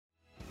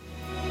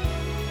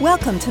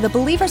Welcome to the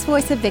Believer's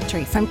Voice of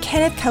Victory from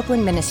Kenneth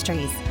Copeland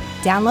Ministries.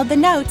 Download the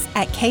notes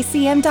at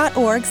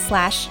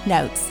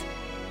kcm.org/notes.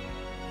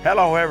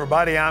 Hello,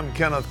 everybody. I'm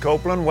Kenneth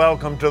Copeland.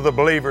 Welcome to the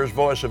Believer's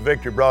Voice of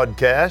Victory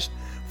broadcast.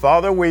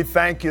 Father, we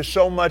thank you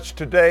so much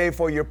today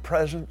for your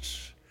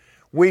presence.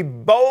 We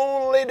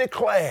boldly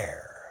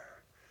declare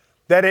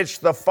that it's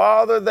the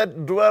Father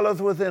that dwelleth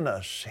within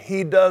us.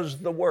 He does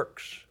the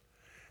works.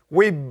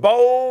 We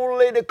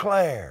boldly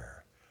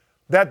declare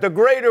that the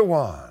greater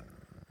one,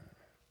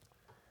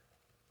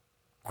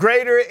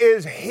 greater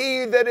is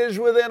He that is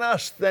within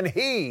us than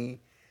he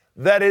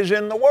that is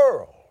in the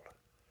world.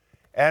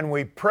 And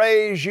we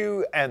praise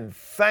you and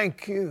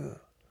thank you.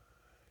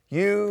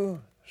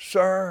 You,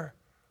 sir,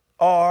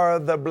 are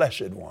the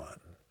Blessed One.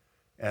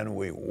 And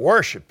we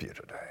worship you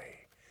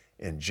today.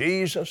 In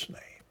Jesus'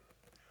 name.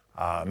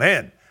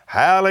 Amen.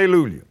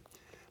 Hallelujah.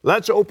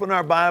 Let's open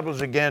our Bibles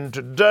again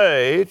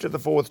today to the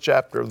 4th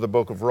chapter of the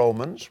book of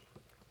Romans.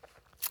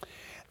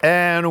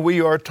 And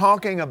we are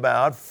talking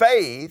about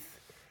faith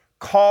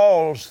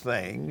calls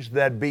things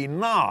that be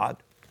not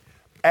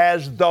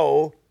as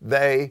though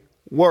they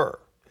were.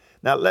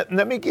 Now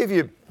let me give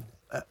you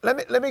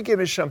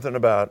something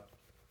about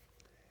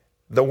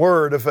the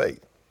word of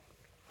faith.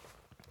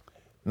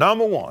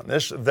 Number one,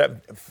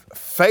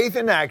 faith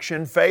in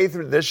action.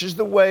 This is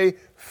the way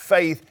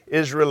faith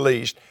is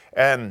released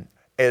and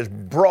is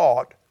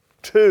brought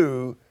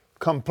to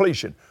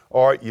completion.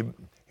 Number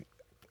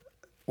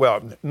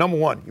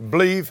one, you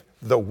believe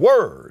the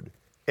word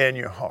in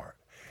your heart.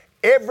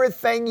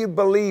 Everything you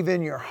believe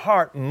in your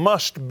heart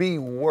must be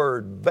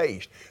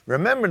word-based.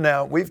 Remember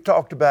now, we've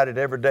talked about it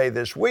every day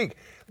this week,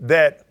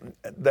 that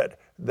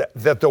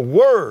the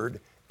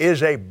word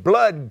is a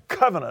blood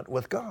covenant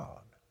with God.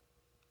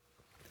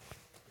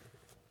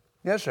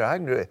 Yes, sir, I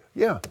can do it.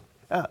 Yeah.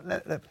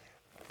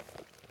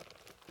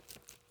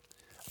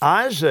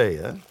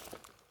 Isaiah,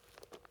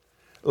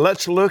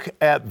 let's look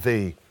at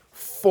the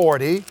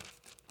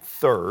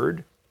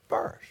 43rd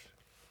verse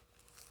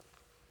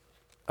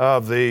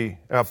of the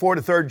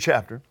 43rd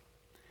chapter,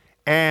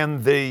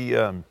 and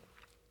the,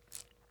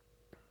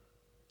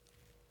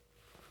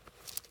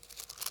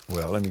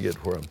 let me get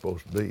where I'm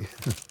supposed to be.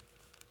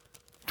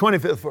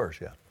 25th verse,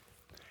 yeah.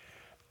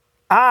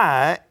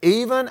 I,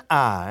 even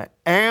I,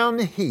 am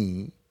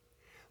He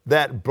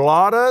that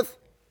blotteth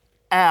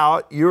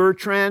out your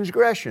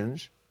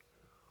transgressions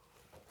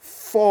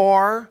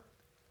for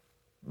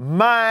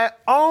my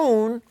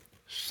own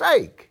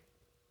sake.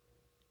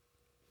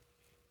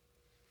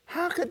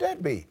 How could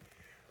that be?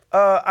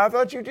 I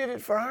thought you did it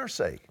for our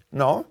sake.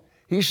 No,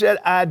 he said,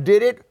 I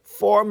did it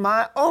for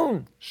my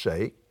own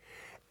sake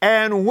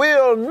and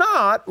will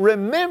not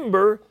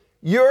remember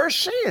your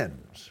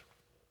sins.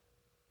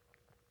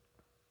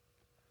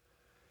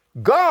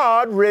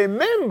 God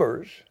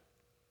remembers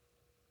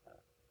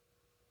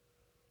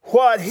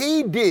what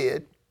He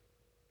did.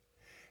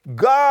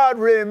 God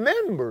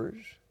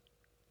remembers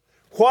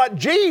what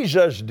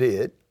Jesus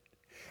did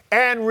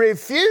and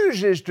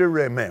refuses to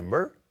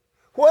remember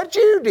what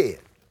you did.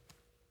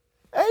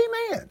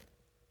 Amen.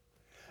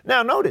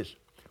 Now notice,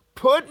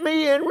 put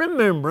me in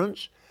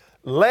remembrance,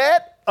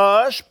 let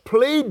us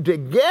plead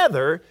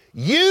together,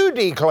 you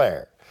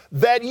declare,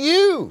 that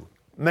you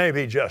may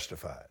be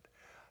justified.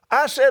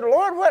 I said,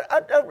 Lord, what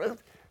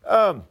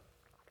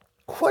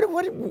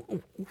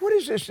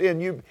is this in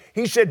you?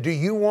 He said, do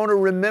you want to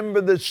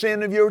remember the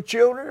sin of your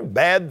children,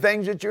 bad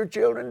things that your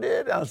children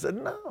did? I said,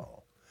 no.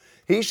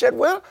 He said,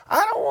 well,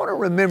 I don't want to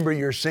remember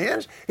your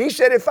sins. He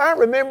said, if I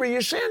remember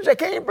your sins, I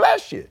can't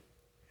bless you.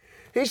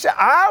 He said,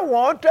 I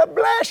want to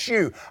bless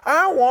you.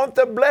 I want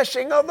the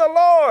blessing of the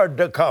Lord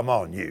to come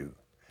on you.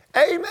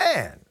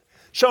 Amen.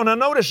 So now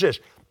notice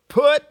this.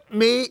 Put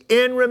me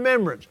in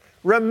remembrance.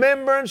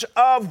 Remembrance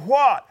of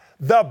what?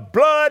 The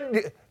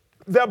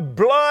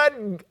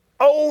blood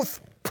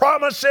oath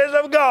promises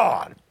of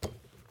God.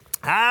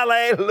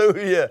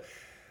 Hallelujah.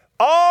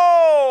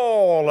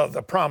 All of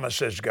the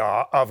promises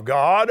of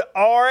God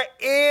are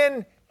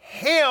in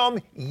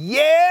Him,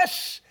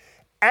 yes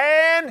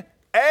and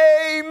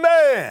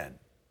amen.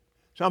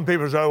 Some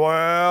people say,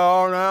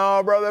 well,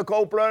 now, Brother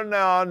Copeland,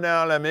 now,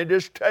 let me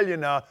just tell you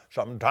now,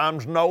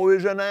 sometimes no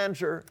is an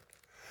answer.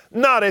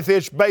 Not if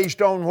it's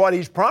based on what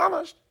He's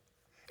promised.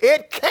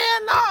 It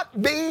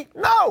cannot be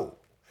no.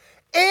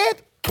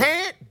 It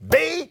can't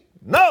be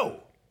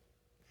no.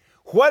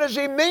 What does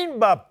He mean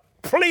by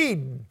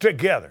plead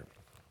together?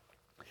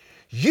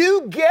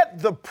 You get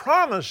the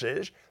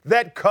promises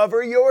that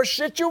cover your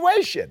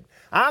situation.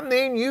 I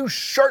mean, you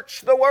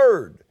search the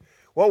Word.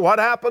 Well, what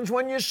happens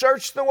when you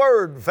search the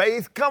Word?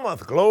 Faith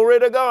cometh. Glory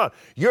to God.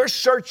 You're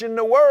searching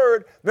the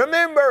Word.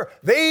 Remember,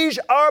 these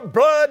are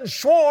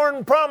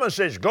blood-sworn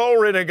promises.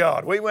 Glory to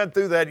God. We went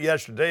through that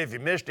yesterday. If you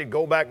missed it,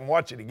 go back and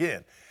watch it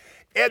again.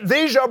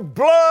 These are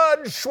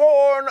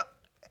blood-sworn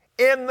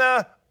in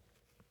the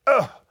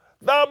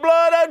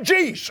blood of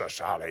Jesus.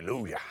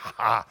 Hallelujah.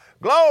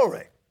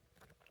 Glory.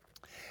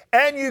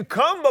 And you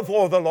come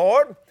before the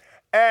Lord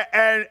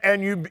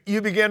and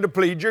you begin to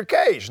plead your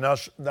case. Now,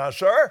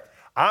 sir,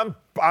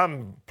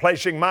 I'm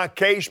placing my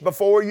case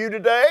before you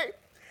today,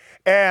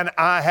 and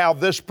I have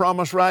this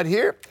promise right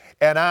here,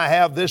 and I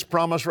have this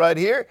promise right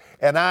here,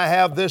 and I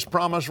have this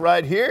promise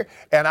right here,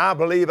 and I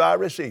believe I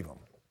receive them.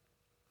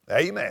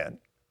 Amen.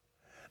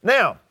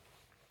 Now,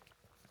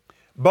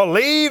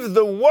 believe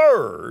the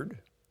word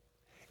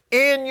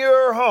in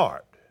your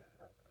heart.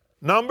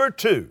 Number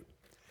 2,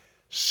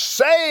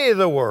 say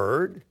the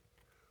word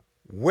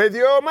with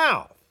your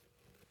mouth.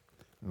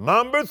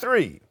 Number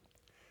 3,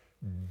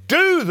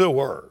 do the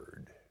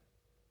word.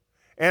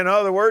 In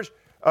other words,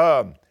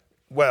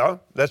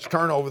 let's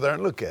turn over there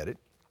and look at it.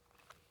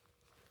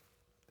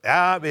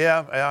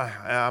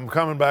 I'm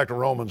coming back to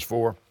Romans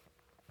 4.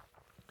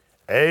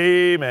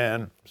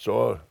 Amen.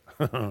 So,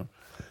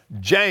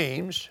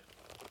 James,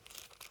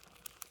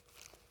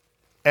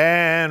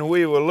 and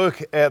we will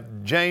look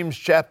at James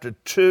chapter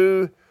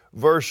 2,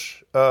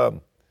 verse,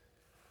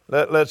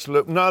 let's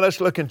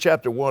look in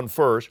chapter 1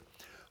 first.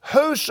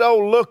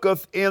 Whoso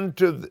looketh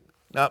into,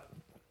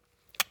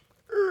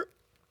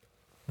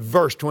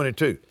 verse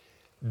 22,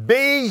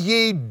 be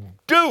ye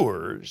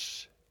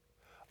doers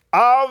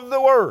of the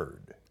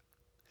word,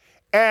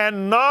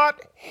 and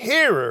not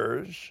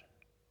hearers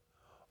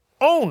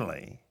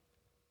only,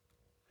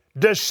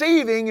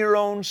 deceiving your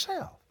own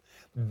self.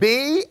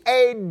 Be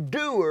a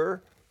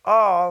doer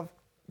of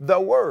the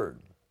word.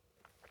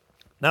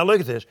 Now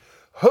look at this.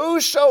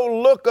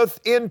 Whoso looketh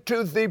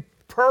into the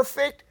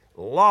perfect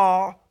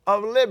law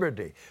of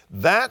liberty.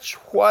 That's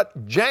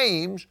what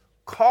James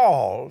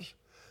calls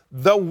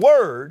the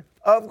word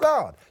of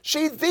God.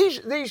 See,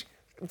 these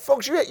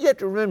folks, you have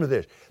to remember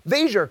this.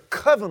 These are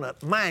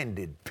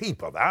covenant-minded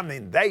people. I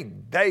mean, they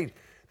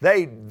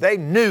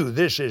knew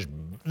these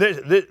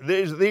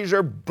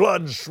are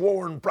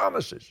blood-sworn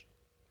promises.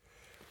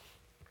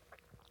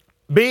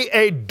 Be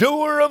a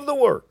doer of the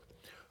word.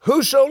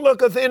 Whoso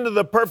looketh into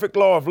the perfect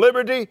law of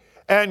liberty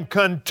and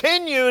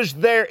continues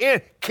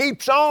therein,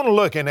 keeps on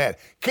looking at it,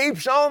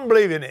 keeps on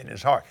believing it in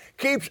his heart,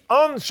 keeps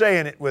on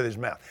saying it with his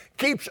mouth,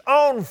 keeps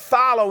on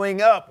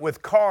following up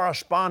with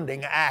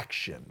corresponding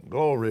action.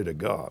 Glory to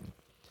God.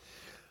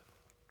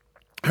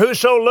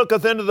 Whoso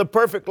looketh into the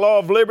perfect law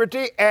of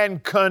liberty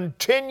and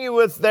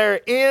continueth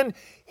therein,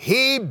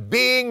 he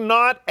being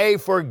not a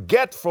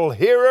forgetful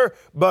hearer,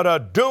 but a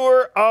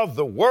doer of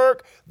the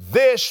work,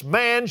 this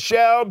man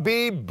shall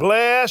be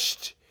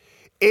blessed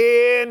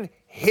in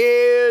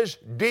his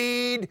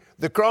deed.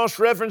 The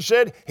cross-reference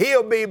said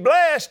he'll be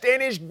blessed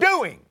in his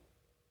doing.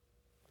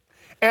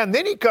 And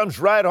then he comes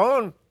right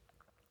on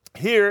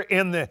here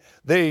in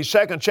the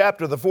second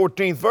chapter, the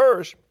 14th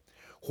verse.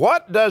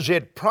 What does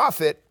it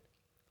profit,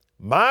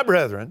 my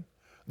brethren,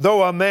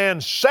 though a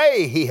man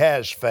say he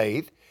has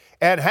faith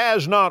and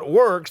has not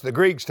works, the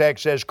Greek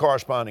text says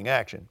corresponding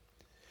action,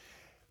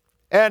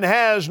 and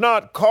has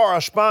not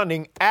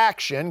corresponding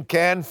action,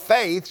 can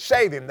faith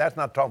save him? That's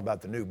not talking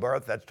about the new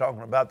birth. That's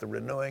talking about the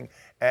renewing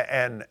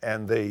and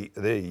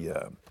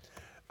the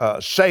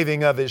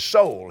saving of his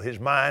soul, his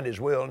mind, his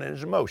will, and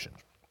his emotions.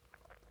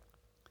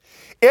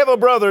 If a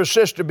brother or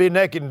sister be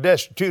naked and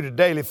destitute of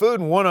daily food,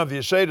 and one of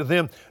you say to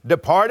them,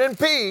 depart in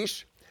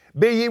peace,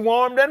 be ye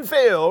warmed and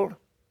filled.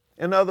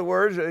 In other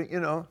words,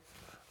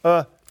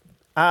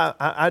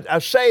 I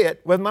say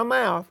it with my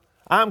mouth.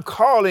 I'm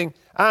calling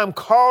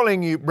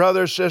you,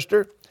 brother or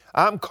sister.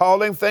 I'm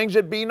calling things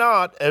that be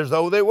not as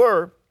though they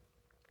were.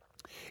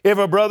 If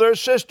a brother or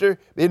sister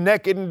be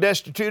naked and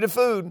destitute of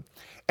food,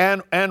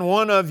 and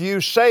one of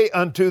you say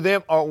unto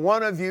them, or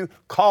one of you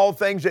call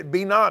things that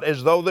be not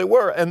as though they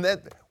were. And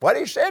that what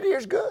he said here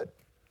is good.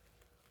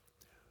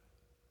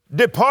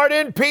 Depart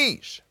in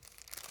peace.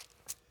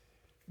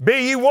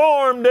 Be ye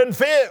warmed and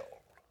filled.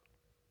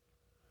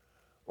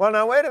 Well,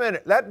 now, wait a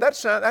minute.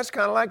 That's kind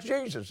of like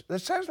Jesus. That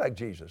sounds like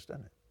Jesus,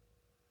 doesn't it?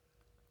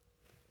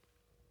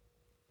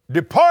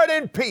 Depart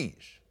in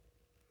peace.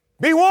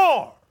 Be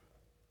warm.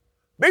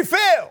 Be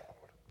filled.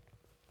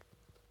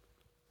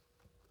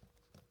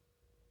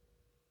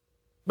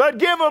 But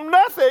give them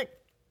nothing.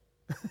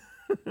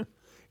 Give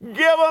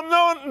them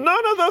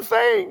none of the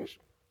things.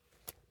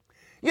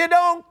 You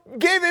don't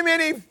give him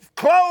any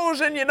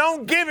clothes and you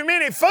don't give him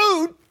any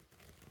food.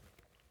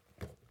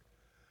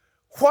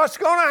 What's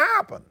going to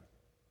happen?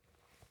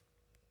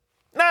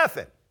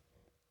 Nothing.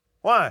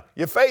 Why?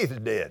 Your faith is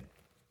dead.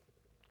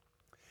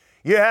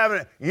 You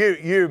haven't,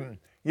 you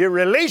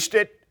released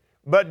it,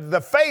 but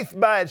the faith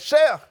by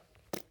itself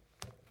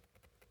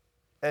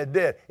is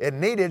dead. It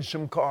needed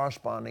some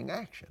corresponding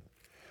action.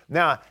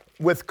 Now,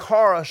 with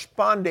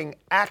corresponding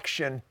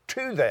action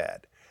to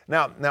that,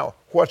 now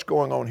what's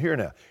going on here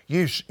now?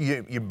 You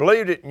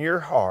believed it in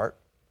your heart,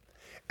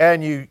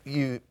 and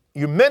you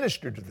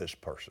ministered to this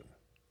person,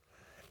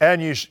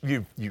 and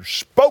you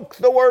spoke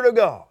the word of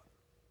God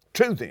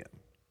to them.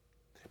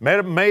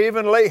 May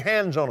even lay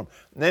hands on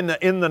them.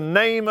 In the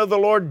name of the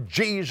Lord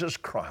Jesus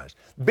Christ.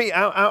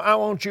 I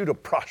want you to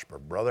prosper,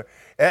 brother,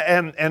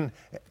 and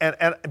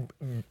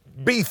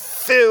be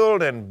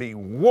filled and be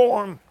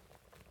warm.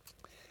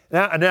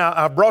 Now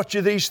I brought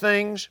you these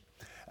things,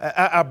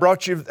 I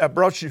brought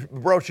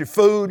you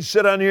food.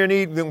 Sit down here and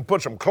eat. Then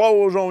put some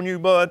clothes on you,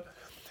 bud.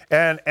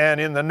 And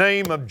in the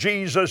name of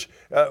Jesus,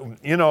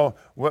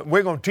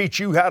 we're going to teach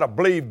you how to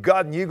believe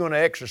God, and you're going to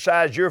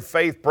exercise your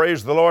faith.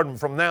 Praise the Lord. And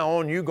from now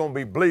on, you're going to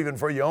be believing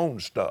for your own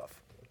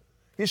stuff.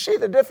 You see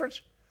the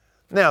difference?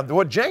 Now,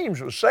 what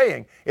James was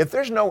saying, if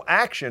there's no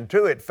action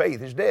to it,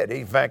 faith is dead.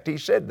 In fact, he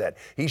said that.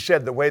 He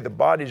said the way the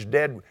body's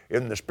dead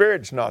and the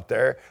spirit's not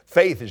there,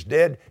 faith is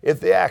dead if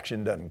the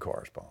action doesn't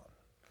correspond.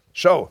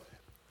 So,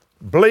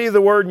 believe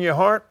the word in your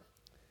heart,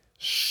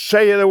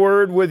 say the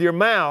word with your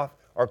mouth,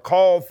 or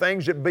call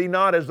things that be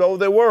not as though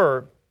they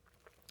were.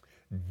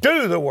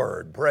 Do the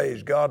word,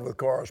 praise God, with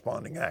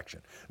corresponding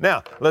action.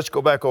 Now, let's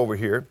go back over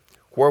here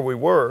where we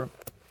were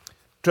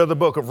to the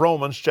book of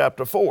Romans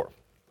chapter 4.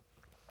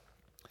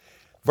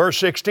 Verse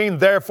 16,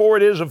 therefore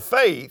it is of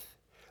faith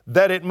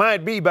that it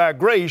might be by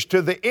grace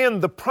to the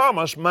end the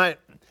promise might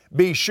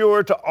be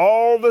sure to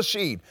all the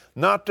seed,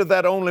 not to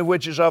that only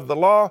which is of the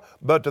law,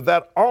 but to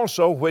that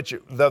also which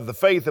of the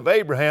faith of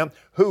Abraham,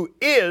 who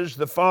is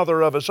the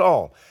father of us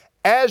all.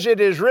 As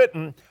it is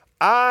written,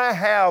 I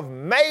have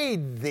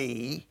made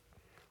thee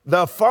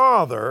the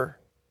father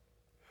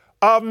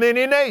of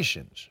many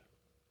nations.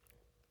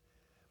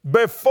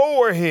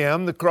 Before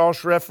him, the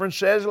cross-reference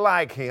says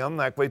like him,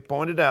 like we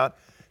pointed out.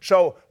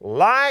 So,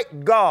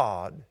 like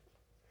God,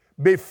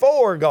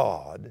 before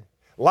God,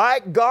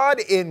 like God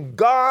in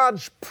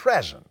God's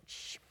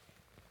presence,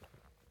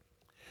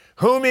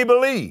 whom he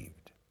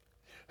believed,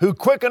 who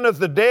quickeneth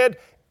the dead,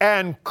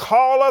 and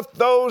calleth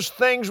those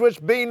things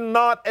which be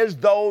not as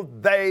though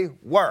they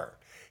were.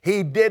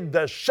 He did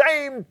the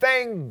same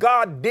thing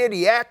God did.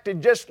 He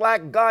acted just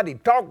like God. He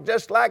talked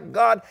just like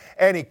God.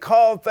 And he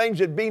called things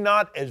that be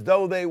not as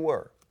though they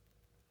were.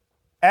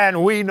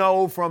 And we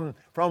know from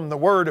the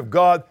Word of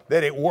God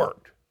that it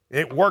worked.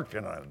 It worked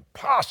in an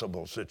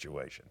impossible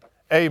situation.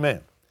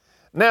 Amen.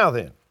 Now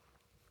then,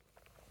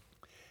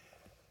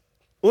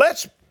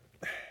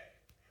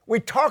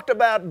 we talked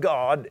about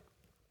God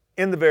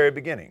in the very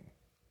beginning.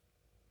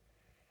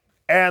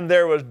 And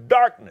there was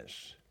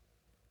darkness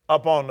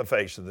upon the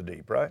face of the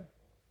deep, right?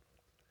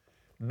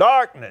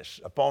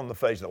 Darkness upon the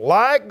face of the,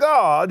 like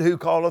God who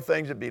calleth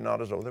things that be not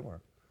as though they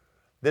were.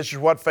 This is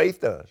what faith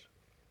does.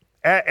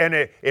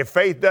 And if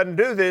faith doesn't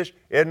do this,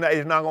 it's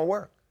not going to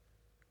work.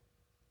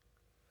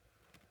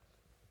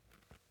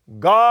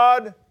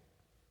 God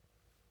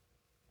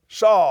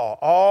saw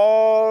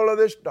all of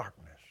this darkness.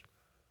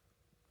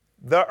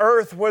 The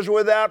earth was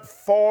without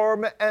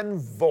form and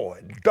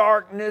void,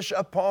 darkness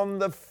upon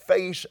the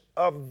face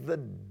of the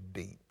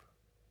deep.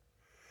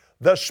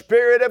 The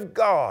Spirit of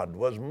God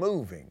was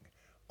moving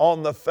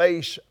on the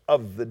face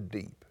of the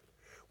deep.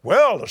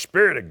 Well, the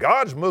Spirit of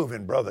God's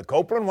moving, Brother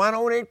Copeland. Why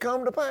don't it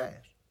come to pass?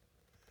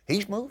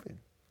 He's moving.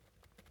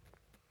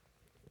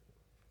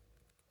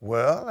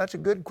 Well, that's a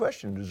good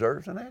question,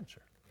 deserves an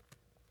answer.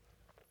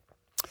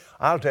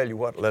 I'll tell you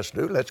what let's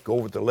do. Let's go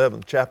over to the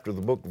 11th chapter of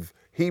the book of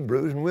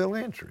Hebrews and we'll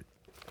answer it.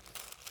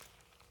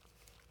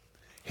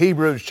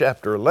 Hebrews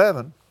chapter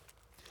 11,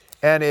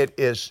 and it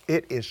is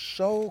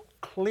so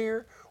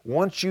clear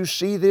once you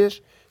see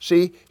this.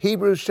 See,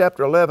 Hebrews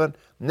chapter 11,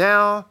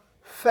 now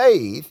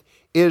faith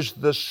is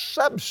the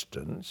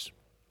substance,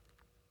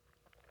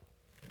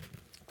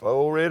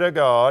 glory to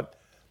God,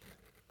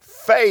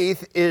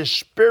 faith is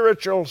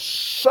spiritual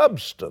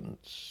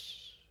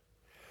substance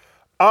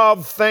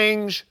of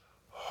things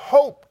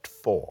hoped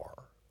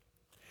for.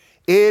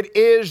 It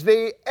is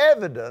the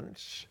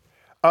evidence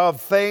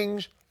of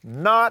things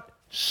not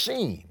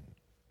seen.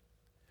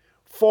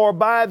 For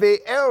by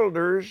faith,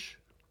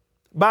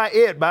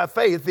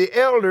 the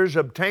elders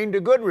obtained a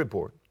good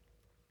report.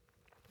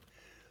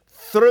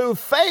 Through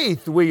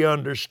faith we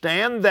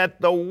understand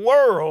that the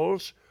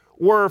worlds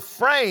were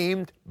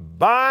framed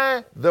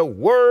by the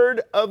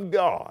Word of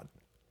God,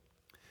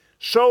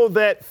 so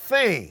that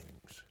things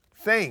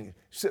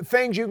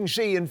you can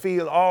see and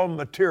feel, all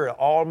material,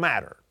 all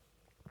matter,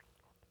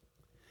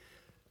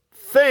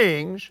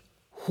 things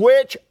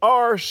which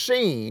are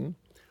seen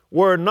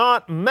were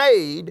not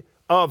made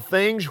of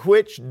things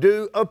which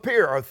do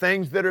appear, or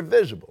things that are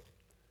visible.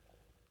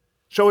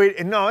 So he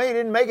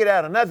didn't make it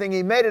out of nothing.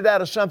 He made it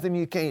out of something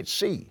you can't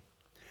see.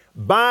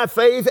 By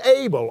faith,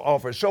 Abel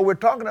offers. So we're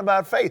talking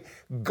about faith.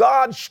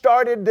 God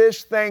started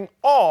this thing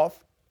off,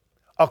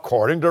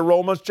 according to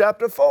Romans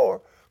chapter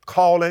 4,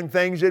 calling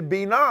things that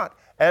be not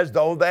as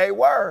though they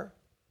were.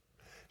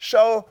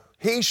 So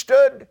he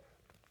stood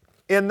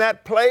in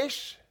that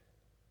place.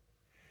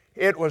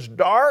 It was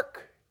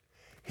dark.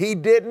 He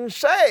didn't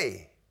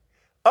say,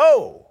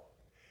 oh,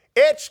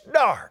 it's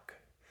dark.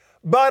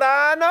 But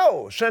I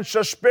know, since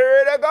the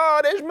Spirit of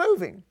God is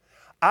moving,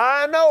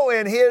 I know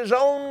in His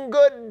own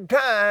good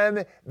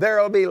time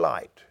there'll be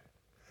light.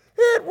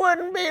 It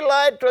wouldn't be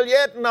light till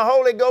yet, and the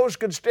Holy Ghost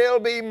could still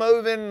be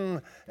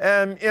moving,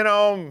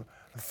 and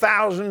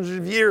thousands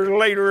of years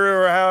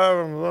later, or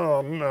however,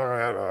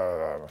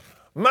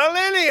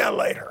 millennia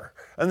later,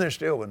 and there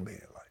still wouldn't be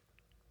any light.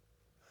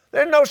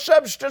 There's no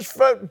substance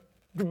to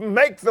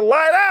make the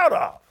light out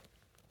of.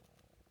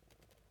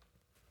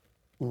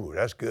 Ooh,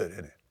 that's good,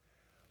 isn't it?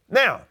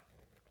 Now,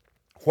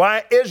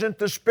 why isn't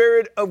the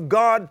Spirit of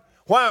God,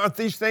 why aren't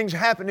these things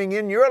happening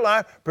in your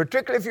life,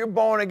 particularly if you're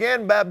born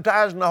again,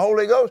 baptized in the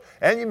Holy Ghost,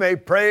 and you may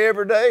pray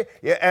every day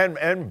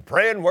and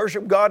pray and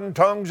worship God in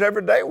tongues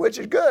every day, which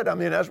is good. I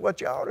mean, that's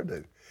what you ought to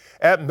do.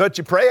 But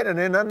you pray it and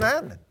then nothing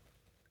happening.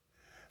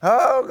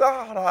 Oh,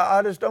 God,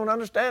 I just don't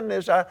understand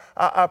this.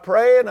 I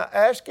pray and I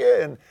ask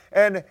you,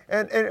 and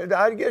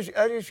I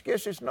just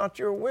guess it's not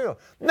your will.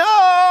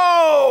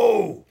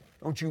 No!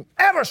 Don't you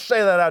ever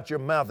say that out your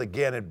mouth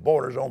again. It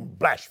borders on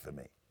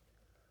blasphemy.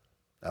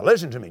 Now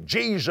listen to me.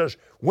 Jesus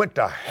went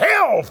to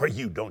hell for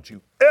you. Don't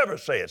you ever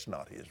say it's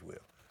not His will.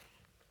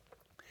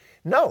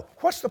 No.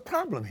 What's the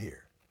problem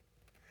here?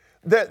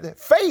 The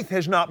faith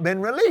has not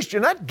been released.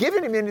 You're not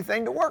giving Him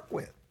anything to work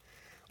with.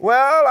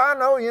 Well, I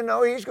know,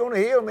 He's going to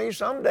heal me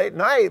someday.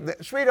 No,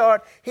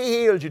 sweetheart, He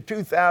healed you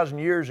 2,000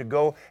 years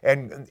ago,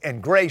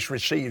 and grace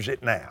receives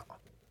it now.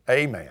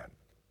 Amen.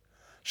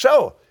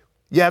 So,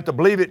 you have to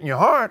believe it in your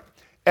heart,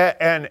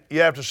 and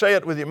you have to say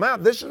it with your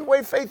mouth. This is the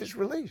way faith is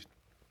released.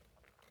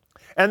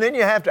 And then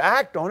you have to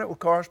act on it with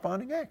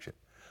corresponding action.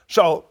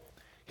 So,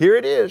 here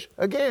it is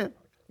again.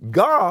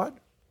 God,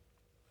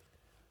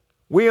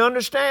 we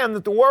understand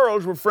that the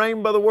worlds were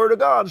framed by the Word of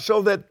God,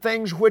 so that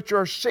things which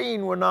are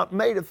seen were not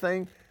made of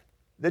things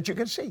that you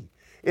can see.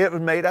 It was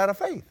made out of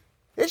faith.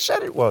 It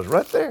said it was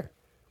right there.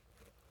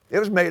 It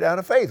was made out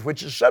of faith,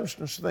 which is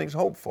substance of things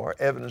hoped for,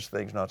 evidence of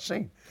things not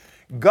seen.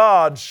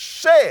 God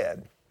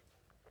said,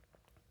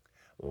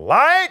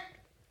 light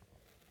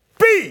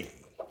be.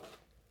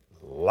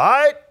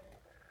 Light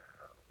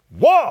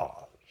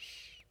was.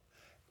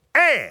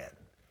 And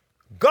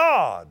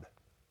God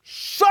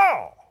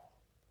saw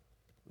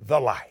the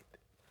light.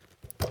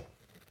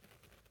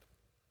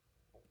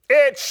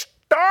 It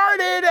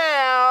started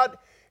out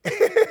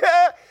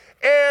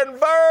in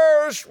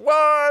verse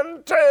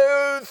 1,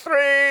 2,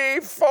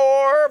 3,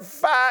 4,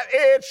 5.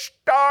 It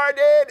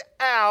started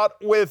out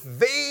with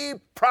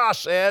the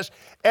process,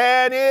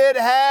 and it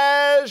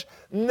has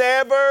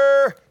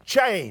never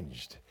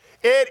changed.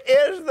 It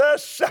is the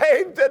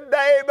same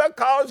today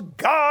because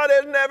God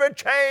has never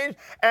changed,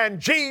 and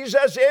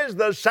Jesus is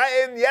the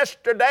same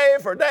yesterday,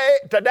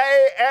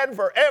 today, and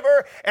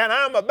forever. And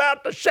I'm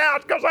about to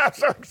shout because I'm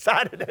so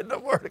excited in the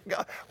Word of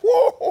God.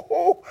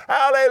 Whoa,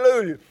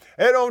 hallelujah.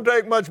 It don't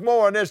take much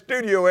more, and this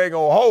studio ain't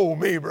going to hold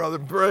me, brother.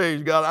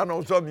 Praise God. I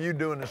know some of you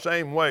doing the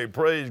same way.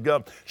 Praise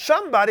God.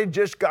 Somebody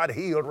just got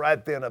healed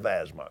right then of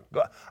asthma.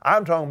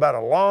 I'm talking about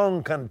a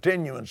long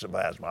continuance of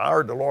asthma. I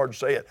heard the Lord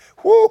say it.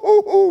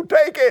 Woo,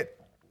 take it.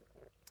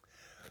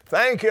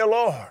 Thank you,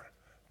 Lord.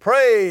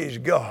 Praise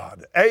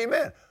God.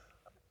 Amen.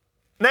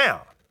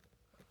 Now,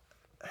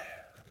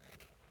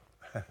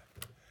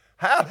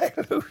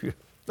 hallelujah.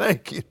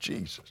 Thank you,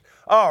 Jesus.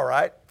 All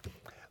right.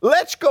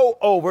 Let's go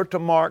over to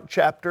Mark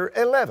chapter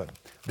 11.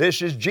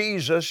 This is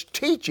Jesus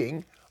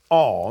teaching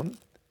on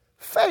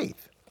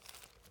faith.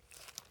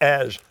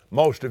 As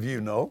most of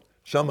you know,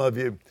 some of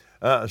you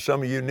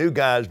new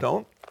guys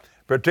don't,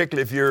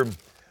 particularly if you're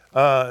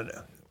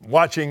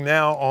watching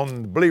now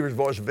on the Believer's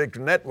Voice of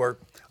Victory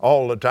Network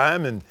all the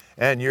time,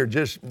 and you're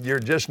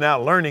just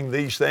now learning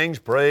these things.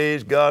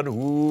 Praise God.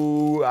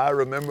 Ooh, I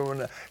remember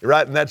when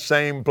right in that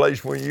same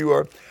place where you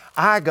are,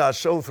 I got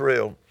so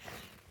thrilled.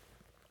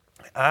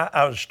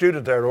 I was a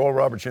student there at Oral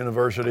Roberts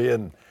University,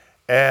 and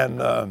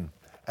I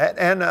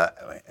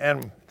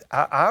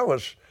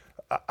was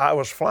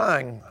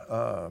flying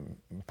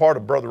part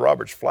of Brother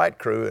Roberts' flight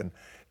crew,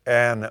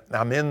 and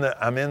I'm in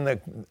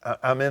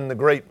the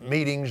great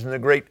meetings and the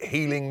great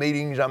healing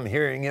meetings. I'm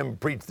hearing him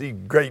preach these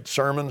great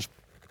sermons.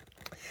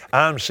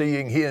 I'm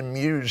seeing him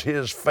use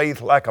his faith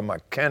like a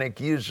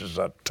mechanic uses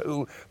a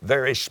tool,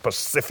 very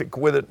specific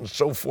with it and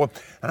so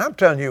forth. And I'm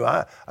telling you,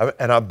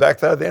 I'm back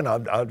there then,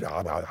 it's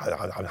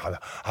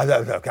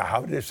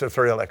a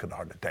thrill, I could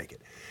hardly take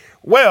it.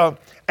 Well,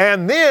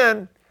 and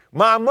then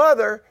my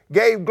mother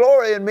gave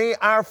Gloria and me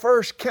our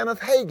first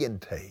Kenneth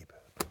Hagin tape.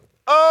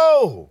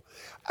 Oh,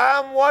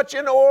 I'm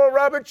watching Oral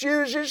Roberts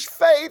use his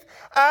faith.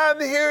 I'm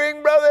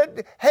hearing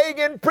Brother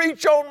Hagin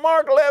preach on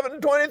Mark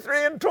 11,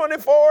 23 and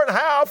 24 and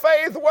how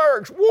faith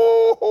works.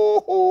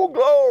 Woo,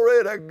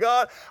 glory to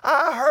God.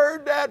 I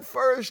heard that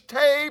first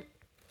tape.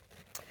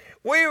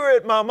 We were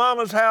at my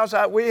mama's house.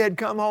 We had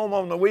come home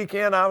on the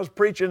weekend. I was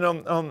preaching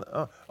on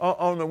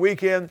the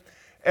weekend.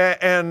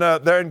 And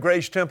there in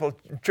Grace Temple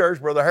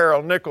Church, Brother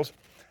Harold Nichols,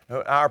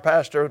 our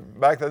pastor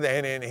back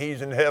then, and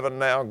he's in heaven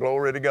now,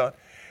 glory to God.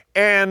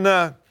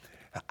 And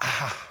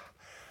I'd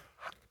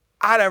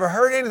never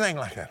heard anything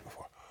like that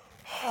before.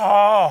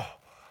 Oh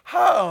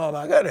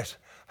my goodness.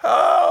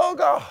 Oh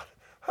God.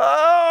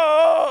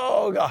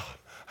 Oh God.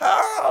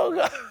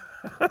 Oh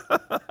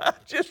God.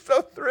 Just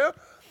so thrilled.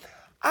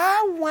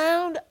 I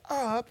wound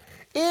up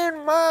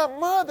in my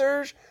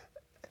mother's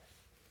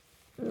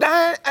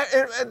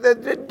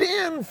the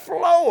den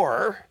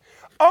floor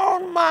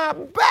on my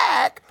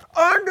back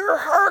under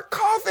her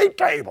coffee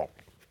table.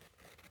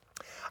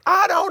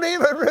 I don't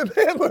even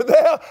remember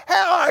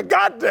how I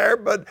got there,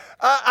 but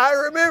I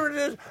remember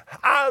this.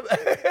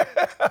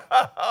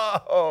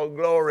 Oh,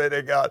 glory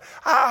to God.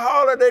 I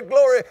hollered at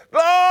Gloria,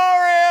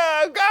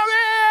 Gloria, come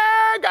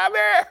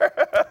here.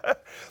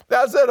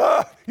 I said,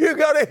 you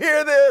got to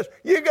hear this.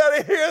 You got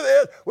to hear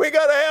this. We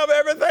got to have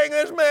everything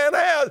this man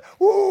has.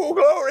 Ooh,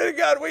 glory to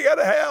God. We got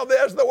to have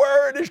this. The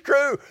Word is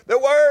true. The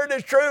Word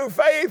is true.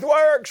 Faith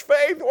works.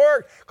 Faith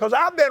works. Because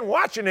I've been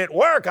watching it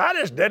work. I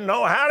just didn't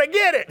know how to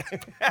get it.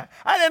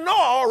 I didn't know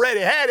I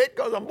already had it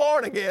because I'm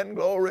born again.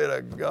 Glory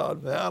to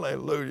God.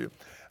 Hallelujah.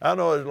 I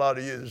know there's a lot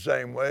of you the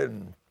same way.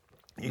 And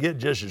you get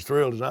just as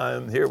thrilled as I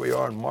am. Here we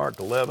are in Mark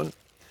 11.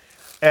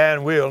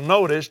 And we'll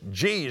notice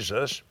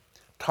Jesus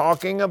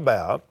talking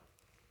about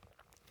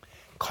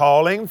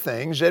calling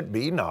things that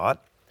be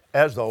not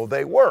as though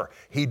they were.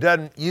 He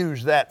doesn't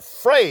use that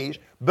phrase,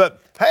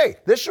 but hey,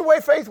 this is the way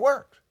faith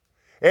works.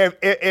 If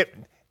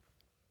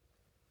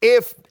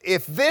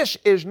this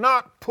is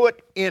not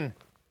put in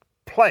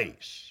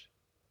place,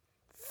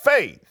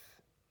 faith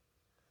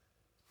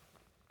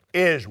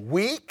is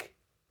weak.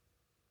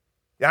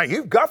 Now,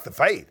 you've got the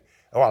faith.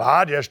 Well,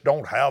 I just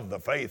don't have the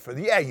faith for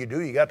yeah, you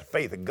do. You got the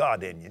faith of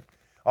God in you.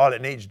 All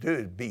it needs to do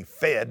is be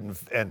fed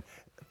and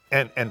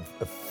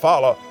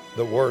follow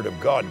the Word of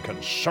God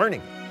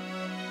concerning it.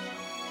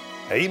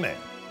 Amen.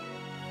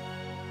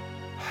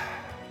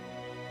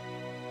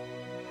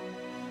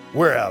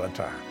 We're out of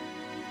time.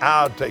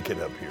 I'll take it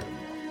up here.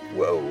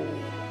 Whoa.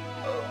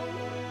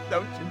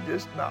 Don't you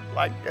just not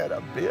like that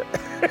a bit?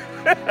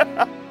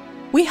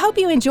 We hope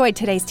you enjoyed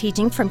today's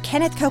teaching from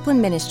Kenneth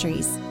Copeland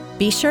Ministries.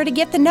 Be sure to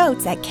get the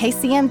notes at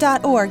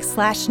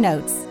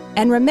kcm.org/notes.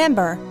 And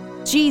remember,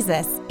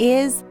 Jesus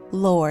is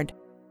Lord.